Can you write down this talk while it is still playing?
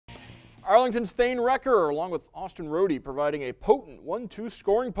Arlington's Thane Recker, along with Austin Rohde, providing a potent 1-2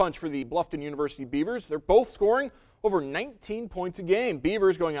 scoring punch for the Bluffton University Beavers. They're both scoring over 19 points a game.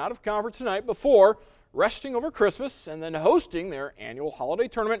 Beavers going out of conference tonight before resting over Christmas and then hosting their annual holiday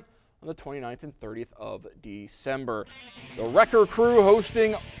tournament on the 29th and 30th of December. The Recker crew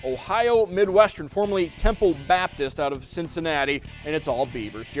hosting Ohio Midwestern, formerly Temple Baptist out of Cincinnati, and it's all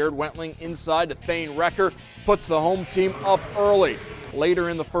Beavers. Jared Wentling inside to Thane Recker, puts the home team up early. Later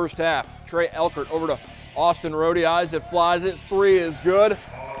in the first half, Trey Elkert over to Austin Rohde, eyes it, flies it, three is good.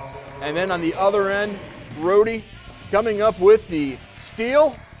 And then on the other end, Rohde coming up with the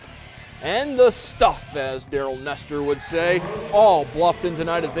steal and the stuff, as Daryl Nestor would say. All Bluffton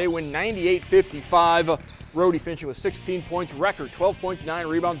tonight as they win 98-55. Rohde finishing with 16 points, Recker 12 points, 9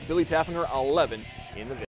 rebounds, Billy Taffinger 11 in the victory.